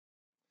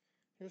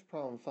Here's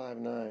problem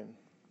 5.9.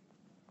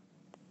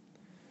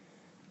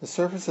 The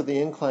surface of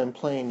the inclined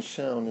plane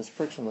shown is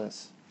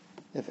frictionless.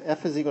 If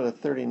F is equal to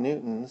 30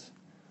 newtons,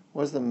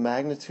 what is the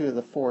magnitude of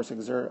the force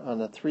exerted on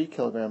a 3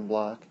 kilogram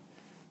block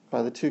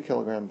by the 2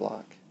 kilogram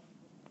block?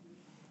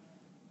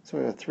 So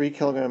we have a 3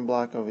 kilogram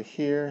block over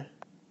here,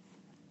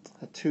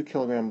 a 2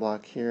 kilogram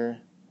block here.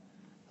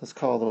 Let's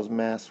call those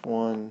mass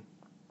 1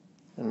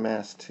 and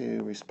mass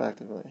 2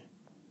 respectively.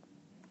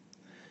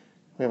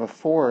 We have a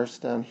force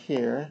down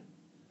here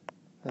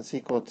that's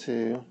equal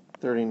to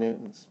 30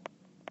 newtons.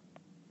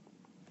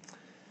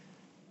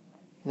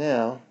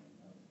 Now,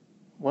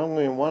 what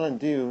we want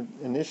to do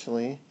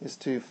initially is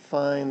to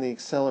find the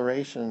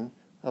acceleration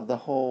of the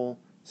whole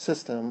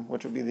system,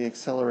 which would be the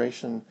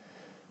acceleration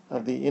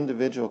of the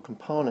individual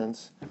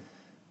components.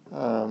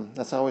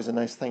 That's always a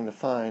nice thing to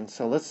find.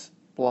 So let's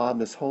blob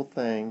this whole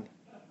thing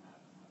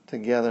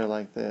together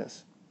like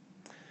this.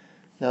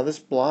 Now this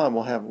blob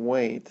will have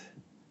weight,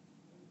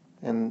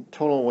 and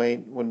total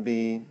weight would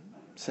be,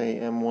 say,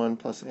 m1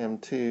 plus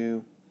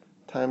m2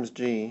 times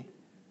g,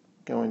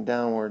 going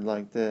downward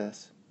like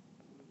this.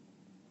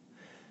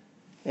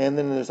 And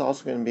then there's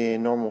also going to be a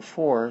normal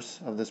force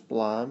of this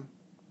blob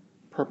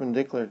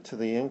perpendicular to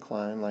the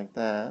incline like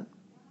that.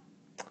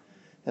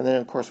 And then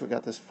of course we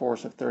got this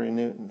force of 30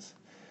 newtons.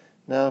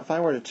 Now if I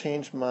were to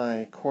change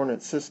my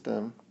coordinate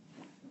system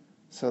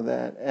so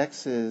that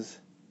x is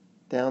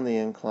down the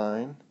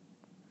incline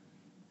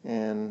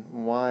and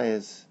y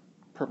is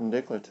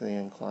perpendicular to the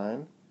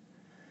incline,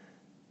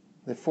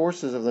 the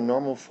forces of the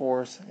normal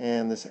force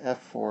and this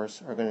F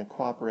force are going to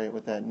cooperate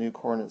with that new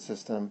coordinate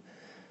system,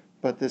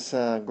 but this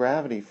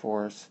gravity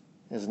force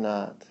is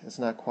not. It's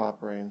not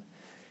cooperating.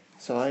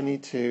 So I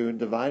need to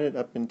divide it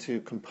up into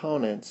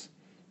components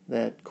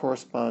that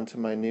correspond to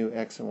my new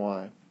x and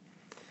y.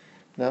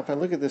 Now if I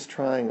look at this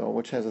triangle,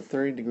 which has a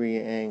 30-degree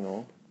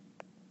angle,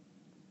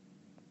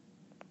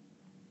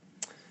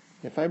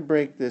 if I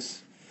break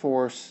this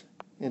force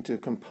into a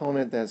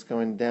component that's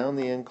going down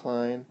the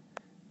incline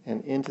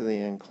and into the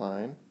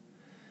incline,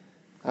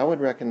 I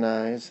would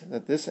recognize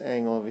that this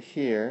angle over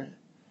here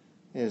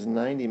is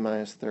 90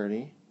 minus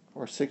 30,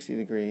 or 60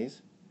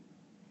 degrees.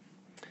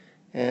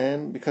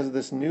 And because of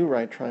this new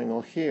right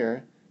triangle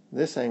here,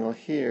 this angle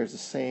here is the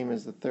same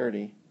as the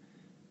 30,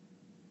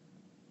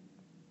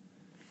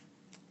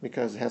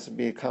 because it has to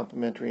be a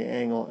complementary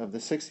angle of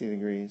the 60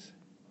 degrees.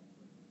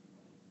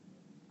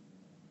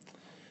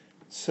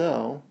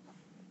 So,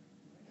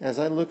 as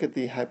I look at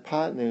the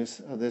hypotenuse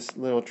of this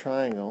little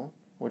triangle,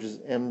 which is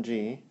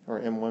mg, or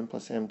m1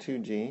 plus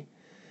m2g,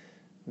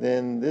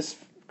 then this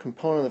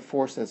component of the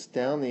force that's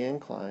down the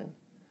incline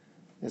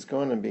is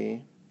going to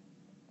be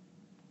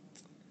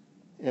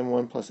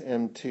m1 plus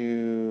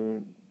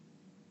m2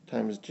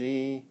 times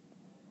g,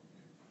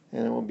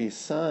 and it will be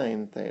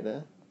sine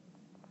theta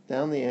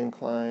down the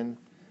incline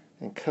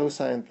and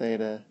cosine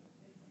theta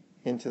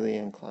into the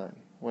incline.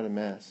 What a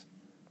mess.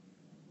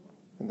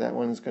 And that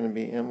one is going to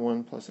be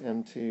m1 plus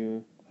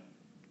m2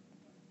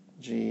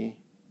 g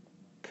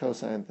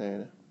cosine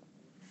theta.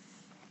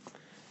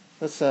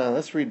 Let's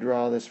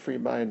redraw this free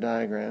body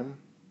diagram.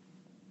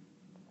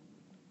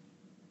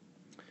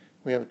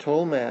 We have a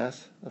total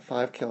mass of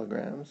 5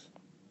 kilograms,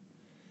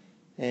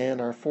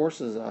 and our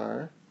forces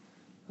are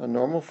a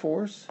normal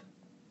force,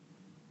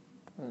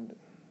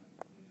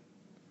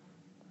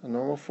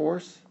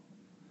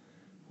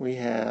 we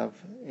have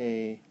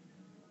a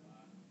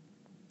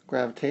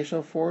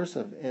gravitational force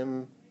of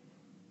m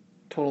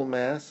total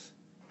mass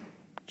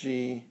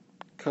g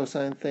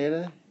cosine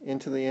theta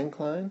into the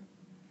incline.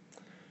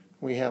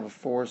 We have a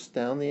force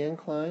down the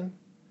incline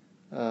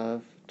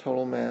of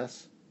total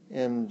mass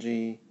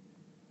mg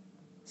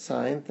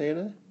sine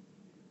theta.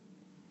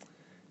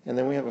 And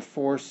then we have a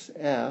force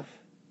F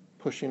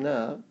pushing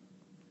up,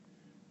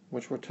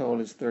 which we're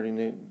told is 30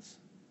 newtons.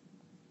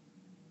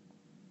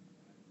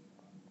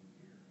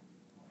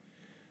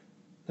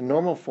 The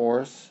normal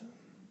force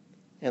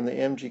and the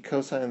mg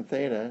cosine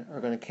theta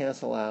are going to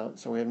cancel out,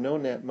 so we have no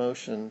net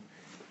motion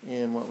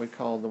in what we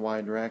call the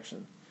y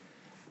direction.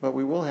 But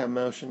we will have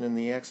motion in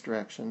the x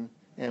direction,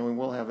 and we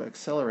will have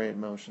accelerated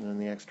motion in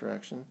the x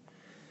direction.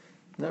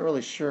 I'm not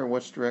really sure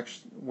which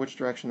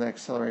direction that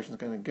acceleration is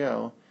going to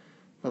go,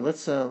 but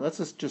let's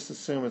just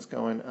assume it's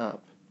going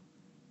up.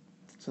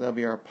 So that'll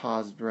be our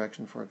positive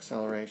direction for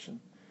acceleration.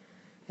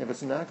 If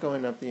it's not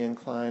going up the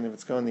incline, if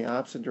it's going the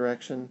opposite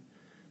direction,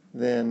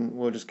 then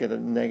we'll just get a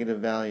negative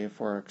value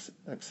for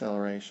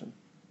acceleration.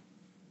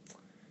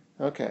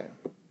 Okay,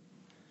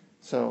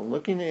 so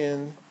looking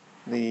in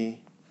the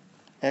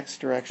x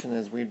direction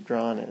as we've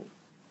drawn it,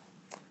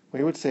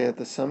 we would say that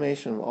the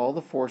summation of all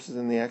the forces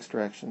in the x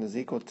direction is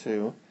equal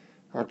to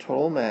our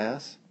total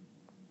mass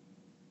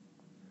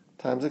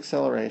times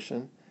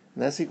acceleration,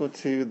 and that's equal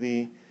to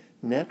the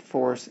net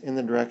force in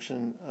the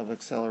direction of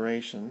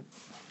acceleration,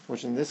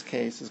 which in this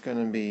case is going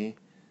to be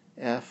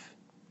F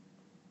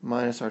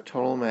minus our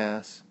total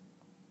mass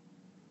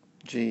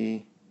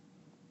g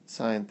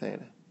sine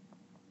theta.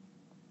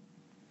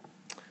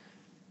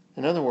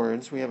 In other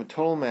words, we have a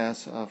total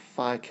mass of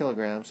 5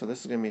 kilograms, so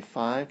this is going to be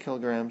 5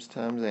 kilograms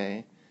times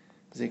A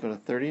is equal to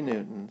 30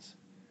 newtons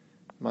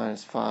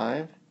minus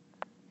 5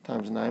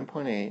 times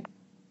 9.8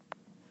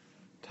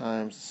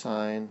 times the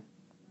sine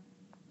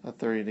of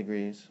 30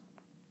 degrees.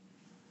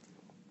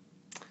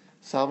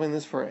 Solving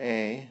this for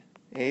A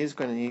is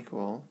going to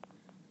equal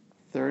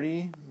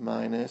 30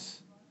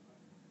 minus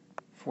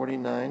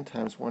 49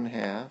 times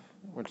 1/2,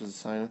 which is the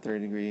sine of 30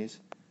 degrees,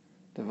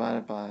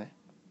 divided by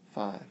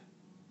 5.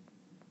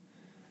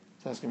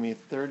 So that's going to be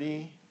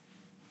 30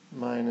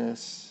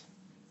 minus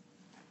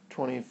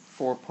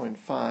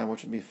 24.5,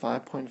 which would be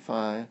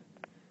 5.5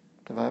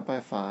 divided by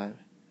 5,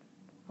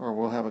 or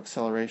we'll have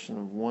acceleration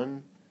of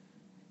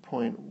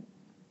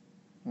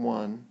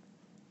 1.1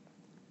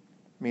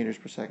 meters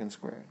per second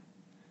squared.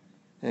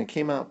 And it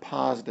came out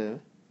positive,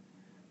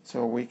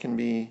 so we can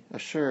be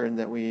assured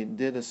that we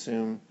did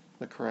assume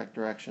the correct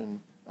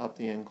direction up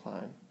the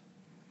incline.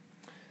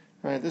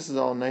 Alright, this is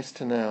all nice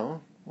to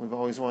know. We've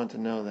always wanted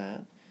to know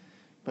that.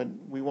 But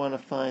we want to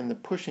find the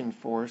pushing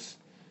force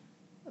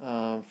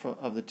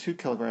of the 2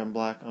 kilogram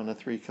block on a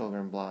 3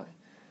 kilogram block.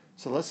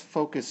 So let's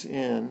focus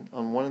in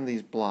on one of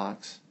these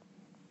blocks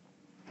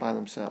by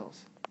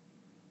themselves.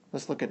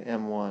 Let's look at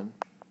M1.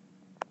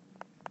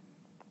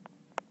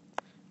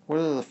 What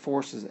are the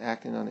forces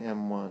acting on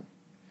M1?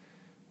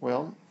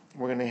 Well,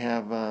 we're going to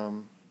have a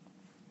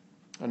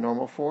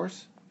normal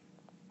force.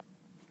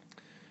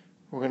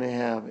 We're going to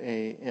have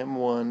a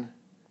M1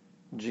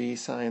 G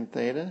sine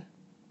theta,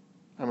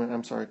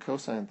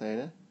 cosine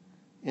theta,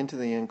 into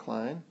the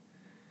incline.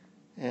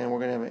 And we're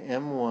going to have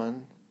an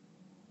M1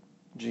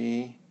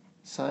 G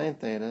sine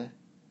theta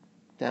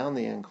down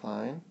the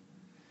incline.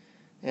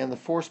 And the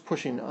force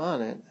pushing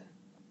on it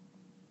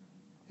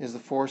is the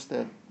force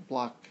that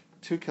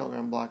 2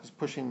 kilogram block is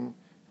pushing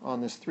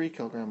on this 3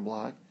 kilogram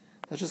block.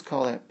 Let's just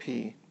call that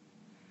P.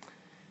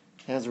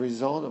 As a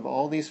result of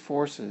all these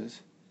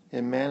forces,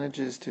 it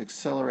manages to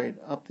accelerate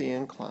up the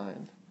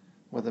incline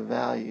with a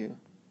value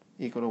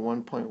equal to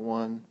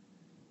 1.1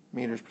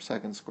 meters per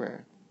second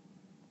squared.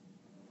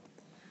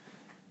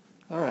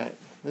 Alright,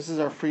 this is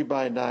our free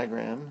body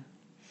diagram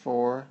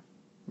for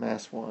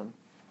mass 1.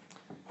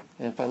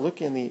 And if I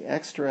look in the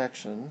x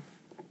direction,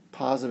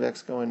 positive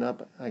x going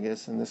up, I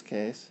guess in this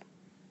case,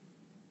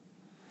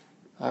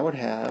 I would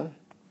have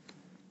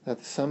that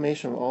the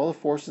summation of all the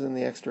forces in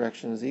the x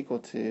direction is equal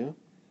to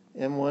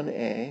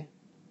M1A,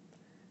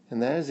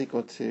 and that is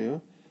equal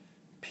to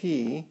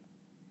P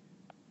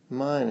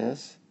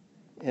minus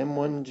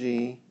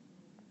M1G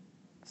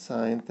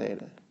sine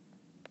theta,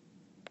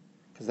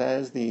 because that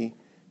is the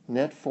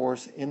net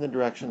force in the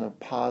direction of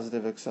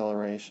positive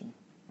acceleration.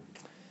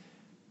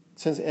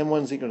 Since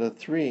M1 is equal to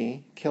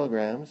 3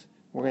 kilograms,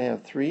 we're going to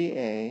have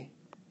 3A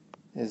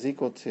is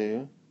equal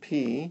to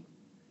P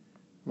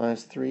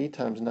minus 3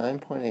 times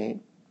 9.8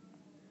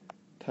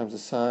 times the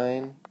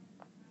sine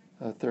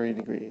of 30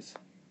 degrees.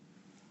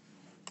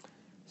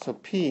 So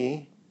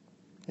P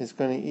is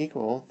going to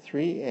equal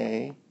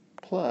 3A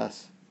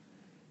plus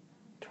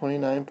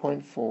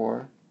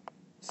 29.4,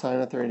 sine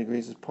of 30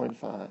 degrees is 0.5.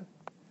 So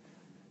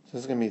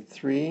this is going to be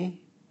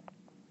 3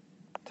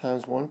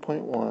 times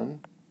 1.1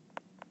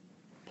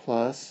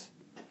 plus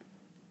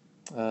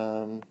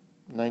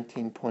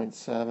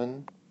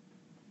 19.7.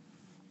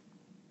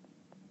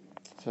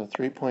 So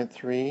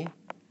 3.3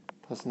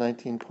 plus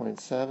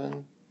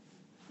 19.7.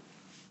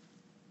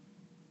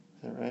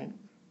 Is that right?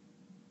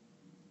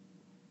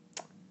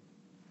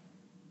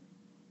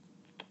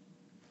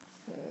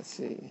 Let's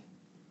see.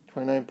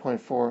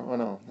 29.4. Oh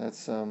no,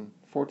 that's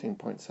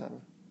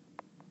 14.7.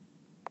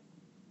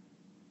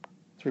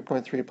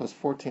 3.3 plus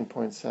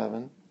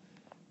 14.7.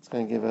 It's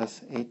going to give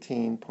us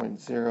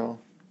 18.0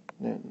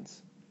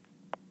 newtons.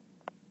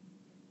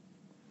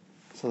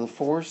 So the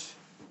force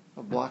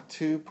of block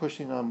 2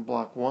 pushing on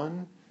block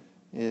 1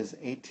 is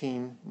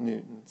 18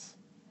 newtons.